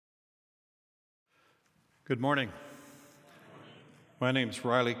Good morning. My name's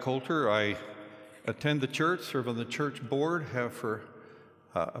Riley Coulter. I attend the church, serve on the church board, have for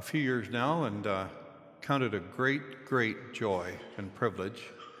a few years now, and count it a great joy and privilege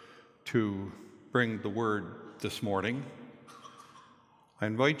to bring the word this morning. I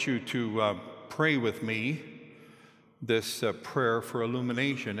invite you to pray with me this prayer for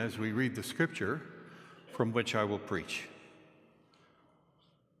illumination as we read the scripture from which I will preach.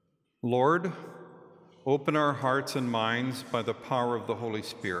 Lord, open our hearts and minds by the power of the Holy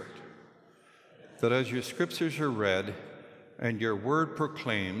Spirit, that as your scriptures are read and your word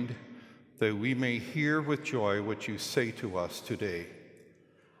proclaimed, that we may hear with joy what you say to us today.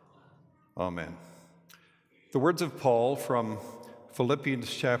 Amen. The words of Paul from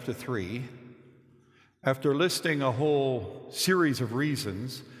Philippians chapter 3, after listing a whole series of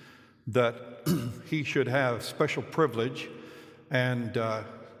reasons that he should have special privilege and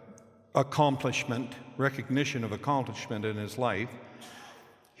recognition of accomplishment in his life,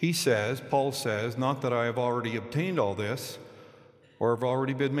 Paul says, not that I have already obtained all this or have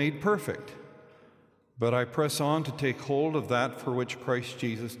already been made perfect, but I press on to take hold of that for which Christ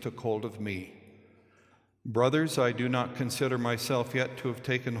Jesus took hold of me. Brothers, I do not consider myself yet to have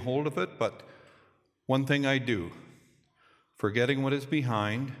taken hold of it, but one thing I do, forgetting what is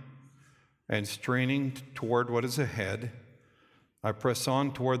behind and straining toward what is ahead, I press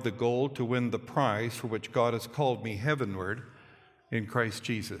on toward the goal to win the prize for which God has called me heavenward in Christ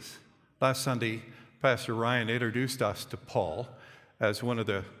Jesus. Last Sunday, Pastor Ryan introduced us to Paul as one of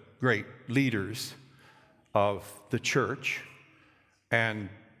the great leaders of the church and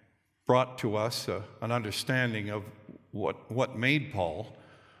brought to us an understanding of what made Paul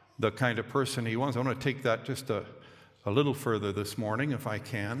the kind of person he was. I want to take that just a little further this morning, if I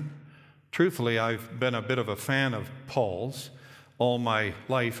can. Truthfully, I've been a bit of a fan of Paul's all my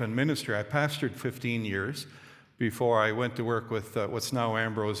life and ministry. I pastored 15 years before I went to work with what's now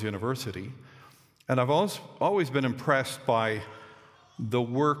Ambrose University. And I've always been impressed by the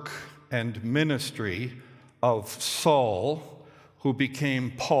work and ministry of Saul, who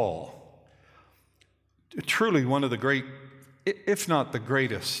became Paul. Truly one of the great, if not the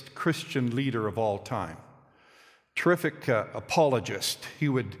greatest, Christian leader of all time. Terrific apologist. He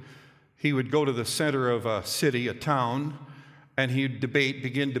would go to the center of a city, a town, and he'd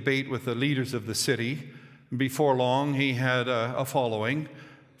begin debate with the leaders of the city. Before long, he had a following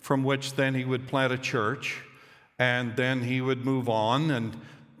from which then he would plant a church, and then he would move on and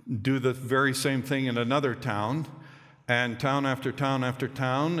do the very same thing in another town, and town after town after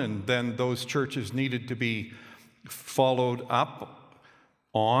town, and then those churches needed to be followed up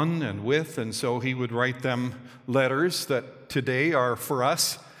on and with, and so he would write them letters that today are for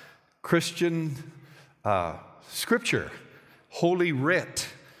us Christian scripture. Holy Writ.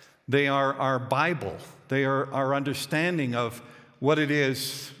 They are our Bible. They are our understanding of what it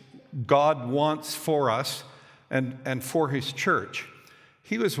is God wants for us and for his church.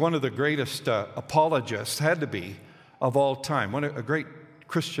 He was one of the greatest apologists, had to be, of all time. A great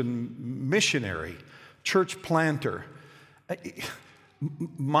Christian missionary, church planter.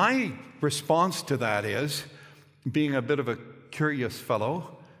 My response to that is, being a bit of a curious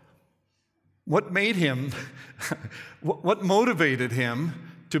fellow, what made him, what motivated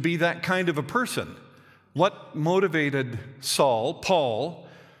him to be that kind of a person? What motivated Paul,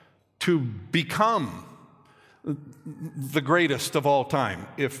 to become the greatest of all time,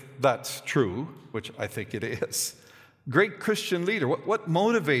 if that's true, which I think it is? Great Christian leader. What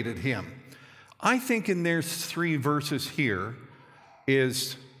motivated him? I think in there's 3 verses here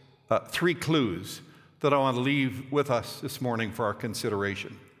is 3 clues that I want to leave with us this morning for our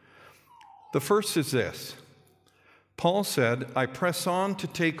consideration. The first is this. Paul said, I press on to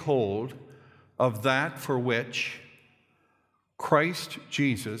take hold of that for which Christ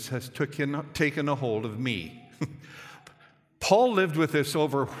Jesus has taken a hold of me. Paul lived with this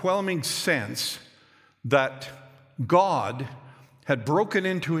overwhelming sense that God had broken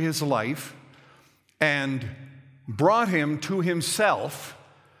into his life and brought him to himself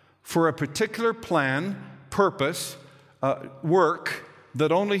for a particular plan, purpose, work that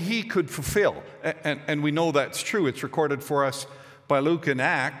only he could fulfill. And we know that's true. It's recorded for us by Luke in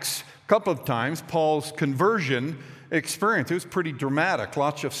Acts a couple of times. Paul's conversion experience, it was pretty dramatic.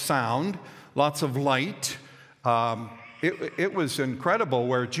 Lots of sound, lots of light. It was incredible,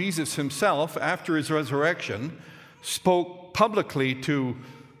 where Jesus himself, after his resurrection, spoke publicly to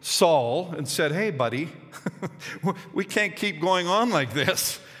Saul and said, hey, buddy, we can't keep going on like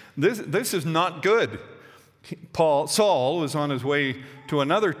this. This is not good. Saul was on his way to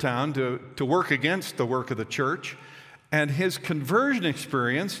another town to work against the work of the church, and his conversion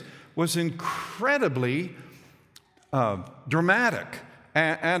experience was incredibly dramatic.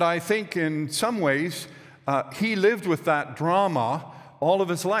 And I think in some ways, he lived with that drama all of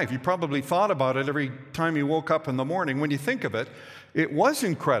his life. He probably thought about it every time he woke up in the morning. When you think of it, it was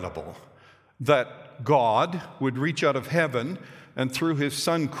incredible that God would reach out of heaven and through his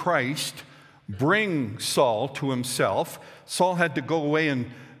son Christ bring Saul to himself. Saul had to go away and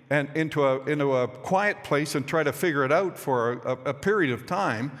into a quiet place and try to figure it out for a period of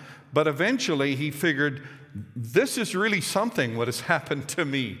time. But eventually he figured, this is really something what has happened to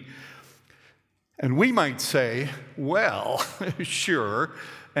me. And we might say, well, sure.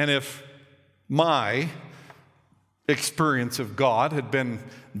 And if my experience of God had been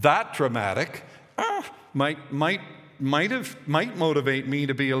that dramatic, might motivate me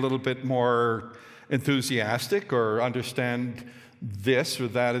to be a little bit more enthusiastic or understand this or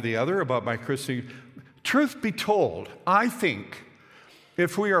that or the other about my Christian. Truth be told, I think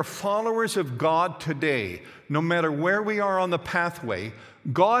if we are followers of God today, no matter where we are on the pathway,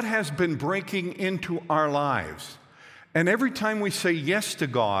 God has been breaking into our lives. And every time we say yes to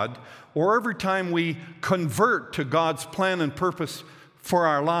God, or every time we convert to God's plan and purpose for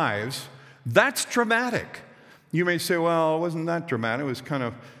our lives, that's dramatic. You may say, well, it wasn't that dramatic. It was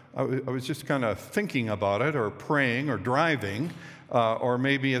I was just kind of thinking about it, or praying, or driving, or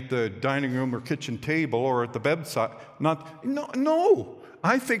maybe at the dining room or kitchen table, or at the bedside. No,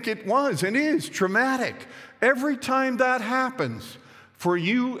 I think it was and is dramatic. Every time that happens, for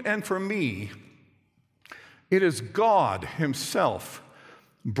you and for me, it is God himself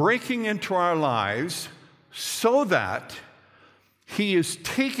breaking into our lives so that he is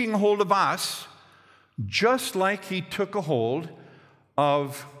taking hold of us just like he took a hold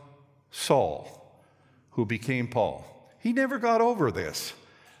of Saul, who became Paul. He never got over this,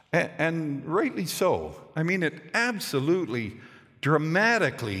 and rightly so. I mean, it absolutely,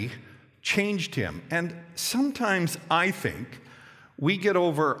 dramatically changed him. And sometimes I think we get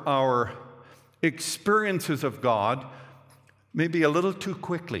over our experiences of God maybe a little too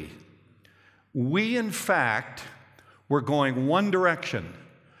quickly. We, in fact, were going one direction,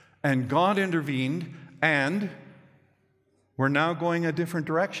 and God intervened, and we're now going a different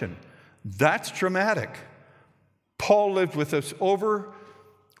direction. That's dramatic. Paul lived with this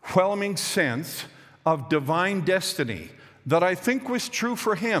overwhelming sense of divine destiny that I think was true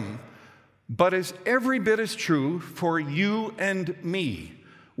for him, but is every bit as true for you and me.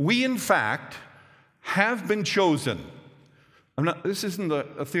 We, in fact, have been chosen. This isn't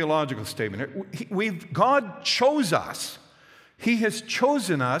a theological statement. God chose us. He has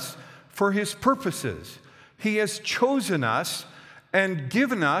chosen us for his purposes. He has chosen us and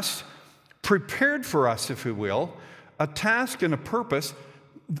given us, prepared for us, if you will, a task and a purpose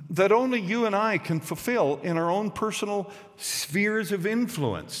that only you and I can fulfill in our own personal spheres of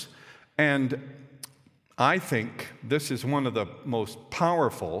influence. And I think this is one of the most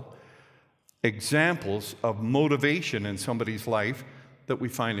powerful examples of motivation in somebody's life that we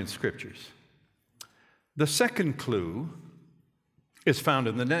find in Scriptures. The second clue is found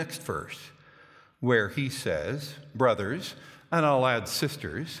in the next verse, where he says, brothers, and I'll add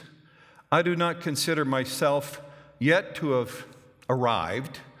sisters, I do not consider myself yet to have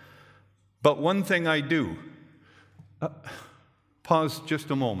arrived, but one thing I do. Pause just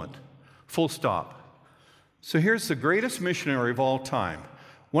a moment. Full stop. So here's the greatest missionary of all time,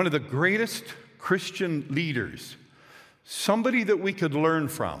 one of the greatest Christian leaders, somebody that we could learn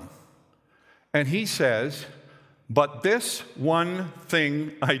from. And he says, but this one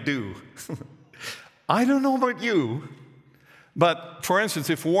thing I do. I don't know about you, but for instance,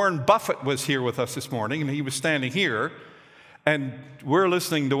 if Warren Buffett was here with us this morning and he was standing here and we're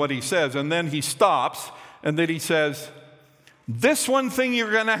listening to what he says, and then he stops and then he says, this one thing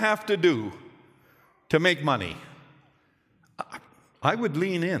you're going to have to do to make money. I would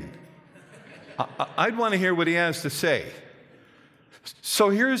lean in. I'd want to hear what he has to say. So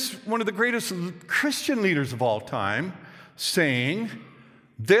here's one of the greatest Christian leaders of all time saying,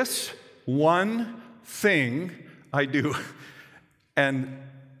 this one thing I do. And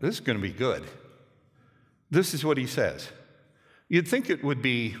this is going to be good. This is what he says. You'd think it would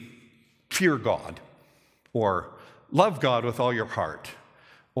be fear God, or love God with all your heart,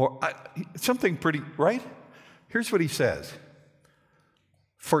 or something pretty, right? Here's what he says.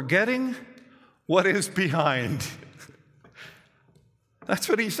 Forgetting what is behind. That's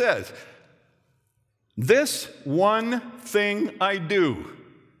what he says. This one thing I do,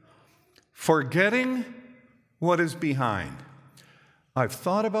 forgetting what is behind. I've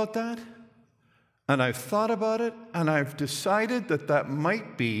thought about that, and I've thought about it, and I've decided that that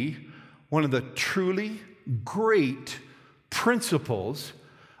might be one of the truly great principles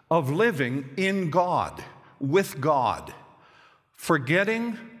of living in God, with God,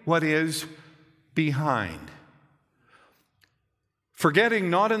 forgetting what is behind. Forgetting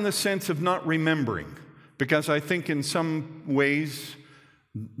not in the sense of not remembering, because I think in some ways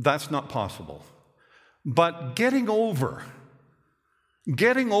that's not possible, but getting over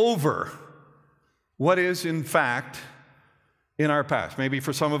what is in fact in our past. Maybe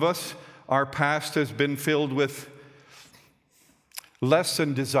for some of us, our past has been filled with less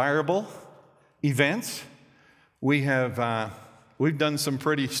than desirable events. We've done some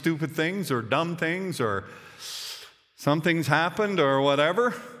pretty stupid things or dumb things, or something's happened or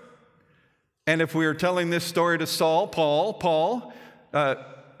whatever. And if we were telling this story to Paul,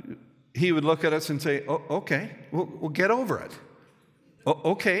 he would look at us and say, "Oh, okay, we'll get over it.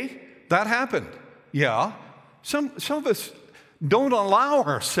 Okay, that happened." Yeah. Some of us don't allow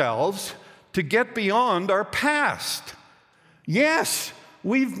ourselves to get beyond our past. Yes,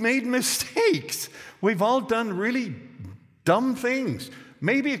 we've made mistakes. We've all done really dumb things,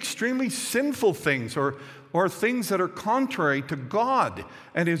 maybe extremely sinful things, or things that are contrary to God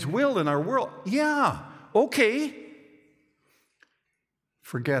and His will in our world. Yeah, okay.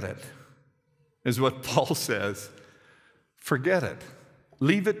 Forget it, is what Paul says. Forget it.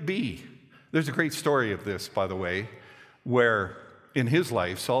 Leave it be. There's a great story of this, by the way, where in his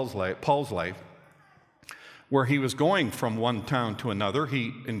life, Paul's life, where he was going from one town to another.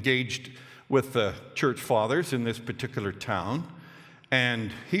 He engaged with the church fathers in this particular town,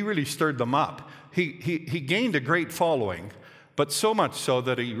 and he really stirred them up. He gained a great following, but so much so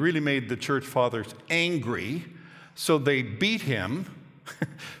that he really made the church fathers angry, so they beat him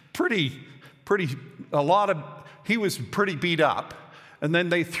he was pretty beat up, and then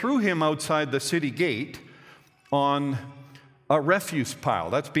they threw him outside the city gate on a refuse pile.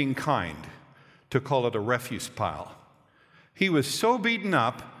 That's being kind, to call it a refuse pile. He was so beaten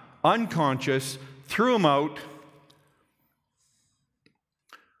up, unconscious, threw him out.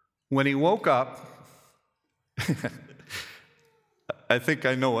 When he woke up, I think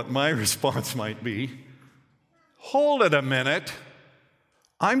I know what my response might be. Hold it a minute.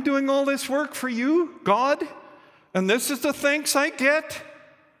 I'm doing all this work for you, God, and this is the thanks I get?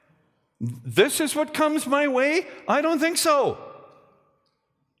 This is what comes my way? I don't think so.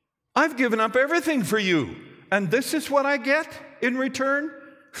 I've given up everything for you, and this is what I get in return?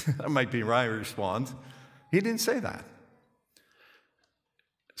 That might be my response. He didn't say that.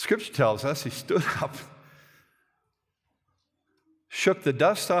 Scripture tells us he stood up, shook the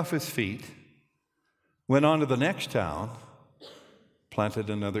dust off his feet, went on to the next town, planted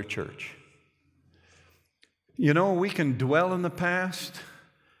another church. You know, we can dwell in the past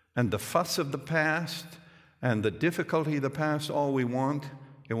and the fuss of the past and the difficulty of the past all we want.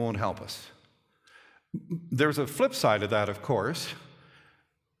 It won't help us. There's a flip side of that, of course.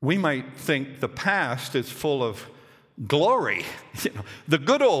 We might think the past is full of glory, the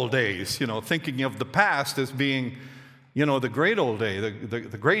good old days, thinking of the past as being, the great old day,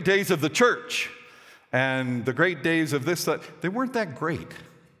 the great days of the church, and the great days of this, that. They weren't that great.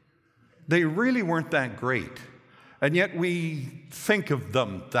 They really weren't that great. And yet we think of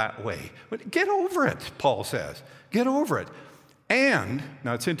them that way. But get over it, Paul says. Get over it. And,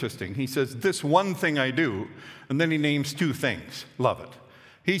 now it's interesting, he says, this one thing I do, and then he names two things. Love it.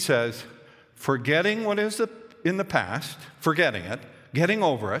 He says, forgetting what is in the past, forgetting it, getting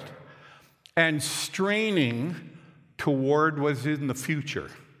over it, and straining toward what is in the future.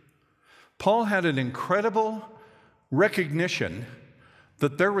 Paul had an incredible recognition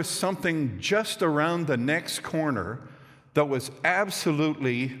that there was something just around the next corner that was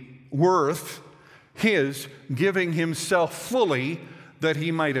absolutely worth his giving himself fully, that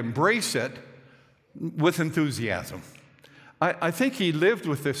he might embrace it with enthusiasm. I think he lived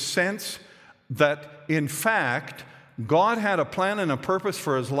with this sense that, in fact, God had a plan and a purpose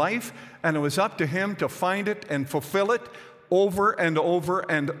for his life, and it was up to him to find it and fulfill it over and over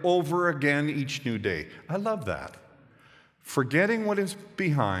and over again each new day. I love that. Forgetting what is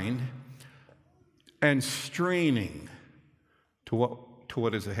behind and straining to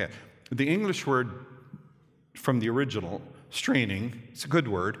what is ahead. The English word from the original, straining, it's a good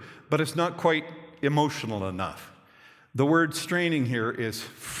word, but it's not quite emotional enough. The word straining here is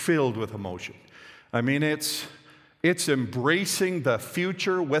filled with emotion. I mean, it's embracing the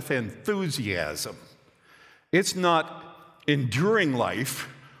future with enthusiasm. It's not enduring life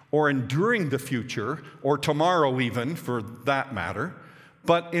or enduring the future, or tomorrow even, for that matter,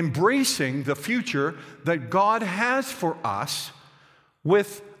 but embracing the future that God has for us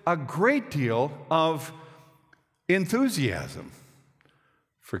with a great deal of enthusiasm.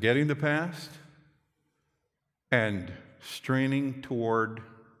 Forgetting the past and straining toward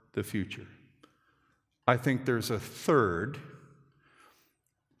the future. I think there's a third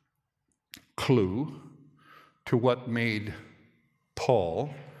clue to what made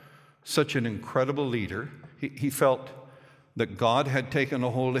Paul such an incredible leader. He felt that God had taken a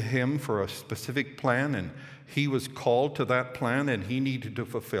hold of him for a specific plan, and he was called to that plan, and he needed to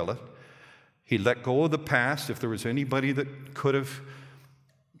fulfill it. He let go of the past. If there was anybody that could have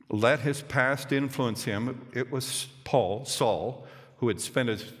let his past influence him, it was Saul, who had spent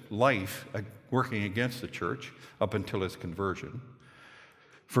his life working against the church up until his conversion.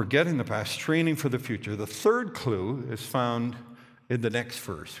 Forgetting the past, training for the future. The third clue is found in the next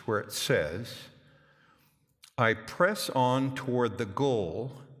verse, where it says, I press on toward the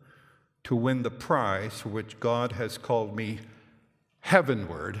goal to win the prize for which God has called me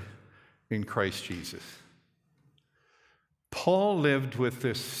heavenward in Christ Jesus. Paul lived with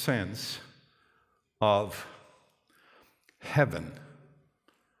this sense of heaven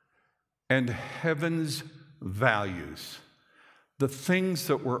and heaven's values, the things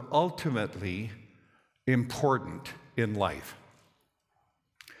that were ultimately important in life.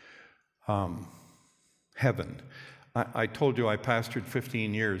 Heaven. I told you I pastored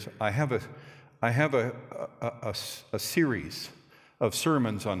 15 years. I have a series of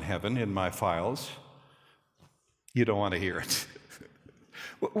sermons on heaven in my files. You don't want to hear it.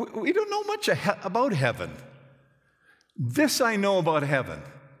 We don't know much about heaven. This I know about heaven: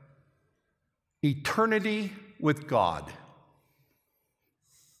 eternity with God.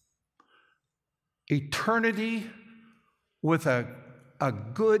 Eternity with a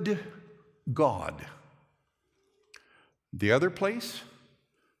good God. The other place,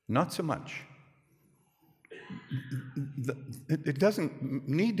 not so much. It doesn't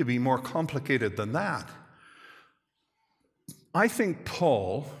need to be more complicated than that. I think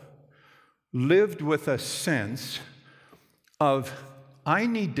Paul lived with a sense of, I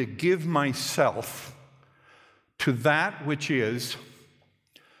need to give myself to that which is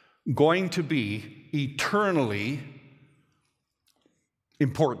going to be eternally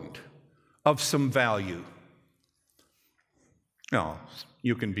important, of some value. Now,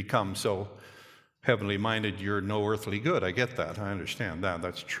 you can become so heavenly minded you're no earthly good. I get that. I understand that.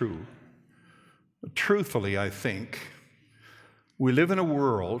 That's true. But truthfully, I think we live in a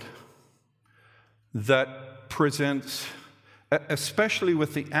world that presents, especially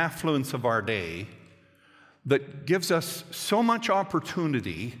with the affluence of our day, that gives us so much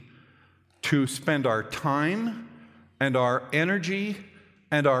opportunity to spend our time and our energy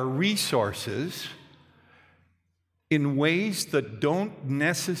and our resources in ways that don't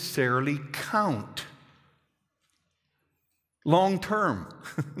necessarily count long term.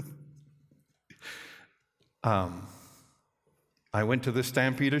 I went to the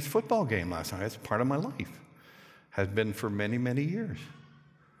Stampeders football game last night. It's part of my life. Has been for many, many years.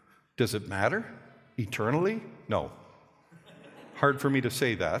 Does it matter eternally? No. Hard for me to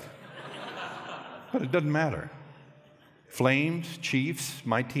say that. But it doesn't matter. Flames, Chiefs,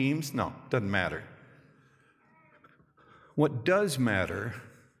 my teams, no, doesn't matter. What does matter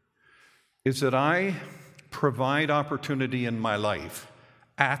is that I provide opportunity in my life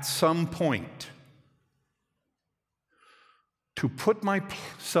at some point to put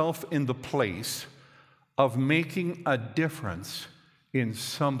myself in the place of making a difference in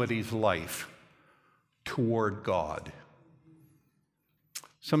somebody's life toward God.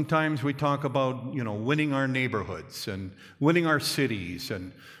 Sometimes we talk about, winning our neighborhoods and winning our cities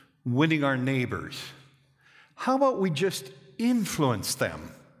and winning our neighbors. How about we just influence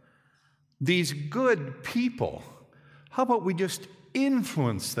them? These good people, how about we just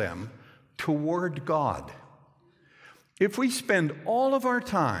influence them toward God? If we spend all of our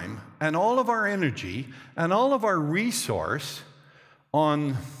time and all of our energy and all of our resource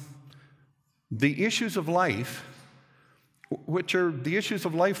on the issues of life, which are the issues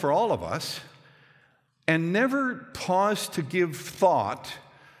of life for all of us, and never pause to give thought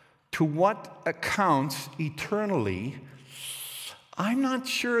to what accounts eternally, I'm not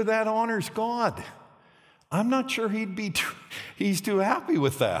sure that honors God. I'm not sure he's too happy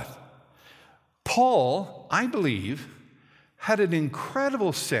with that. Paul, I believe, had an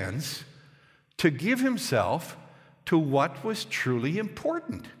incredible sense to give himself to what was truly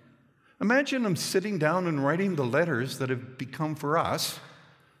important. Imagine him sitting down and writing the letters that have become for us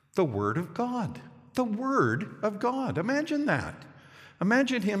the Word of God. The Word of God. Imagine that.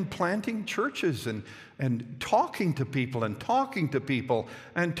 Imagine him planting churches and talking to people and talking to people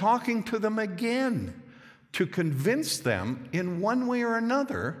and talking to them again to convince them in one way or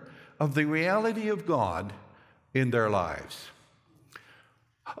another of the reality of God in their lives.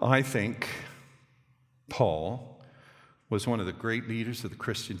 I think Paul was one of the great leaders of the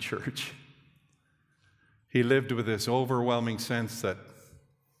Christian church. He lived with this overwhelming sense that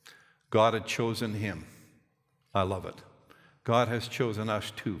God had chosen him. I love it. God has chosen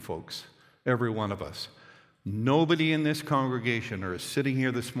us too, folks, every one of us. Nobody in this congregation or is sitting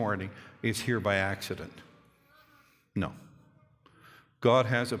here this morning is here by accident. No. God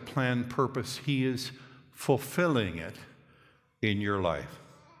has a planned purpose. He is fulfilling it in your life.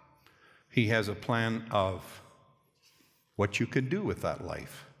 He has a plan of what you can do with that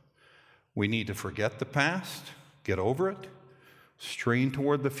life. We need to forget the past, get over it, strain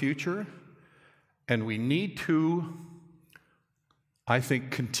toward the future, and we need to, I think,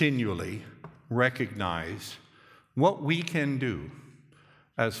 continually recognize what we can do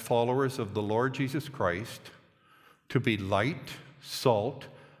as followers of the Lord Jesus Christ to be light, salt,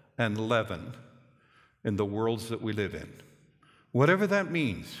 and leaven in the worlds that we live in. Whatever that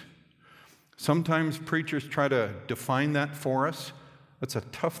means. Sometimes preachers try to define that for us. That's a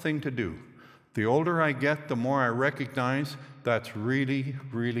tough thing to do. The older I get, the more I recognize that's really,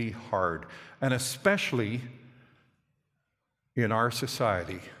 really hard. And especially in our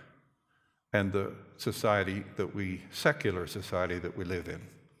society and the society that secular society that we live in.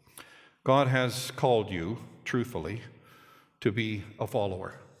 God has called you, truthfully, to be a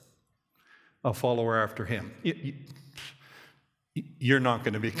follower after him. You're not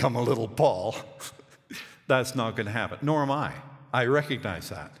going to become a little Paul. That's not going to happen, nor am I. I recognize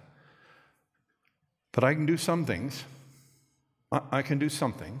that. But I can do some things. I can do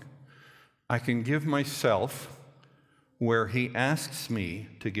something. I can give myself where he asks me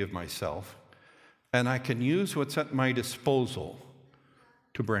to give myself, and I can use what's at my disposal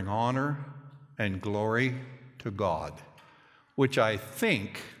to bring honor and glory to God, which I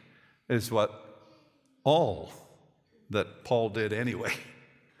think is what all that Paul did anyway.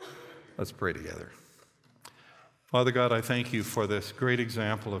 Let's pray together. Father God, I thank you for this great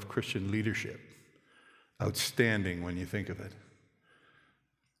example of Christian leadership. Outstanding when you think of it.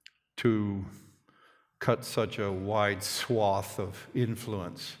 To cut such a wide swath of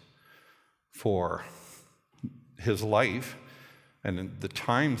influence for his life and in the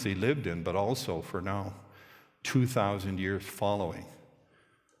times he lived in, but also for now 2,000 years following.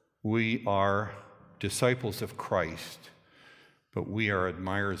 We are disciples of Christ, but we are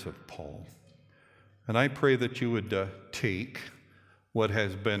admirers of Paul. And I pray that you would take what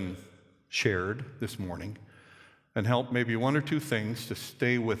has been shared this morning and help maybe one or two things to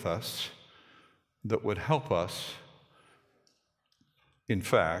stay with us that would help us, in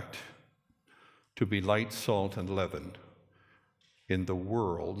fact, to be light, salt, and leaven in the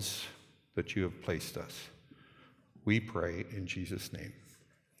worlds that you have placed us. We pray in Jesus' name.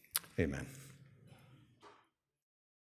 Amen.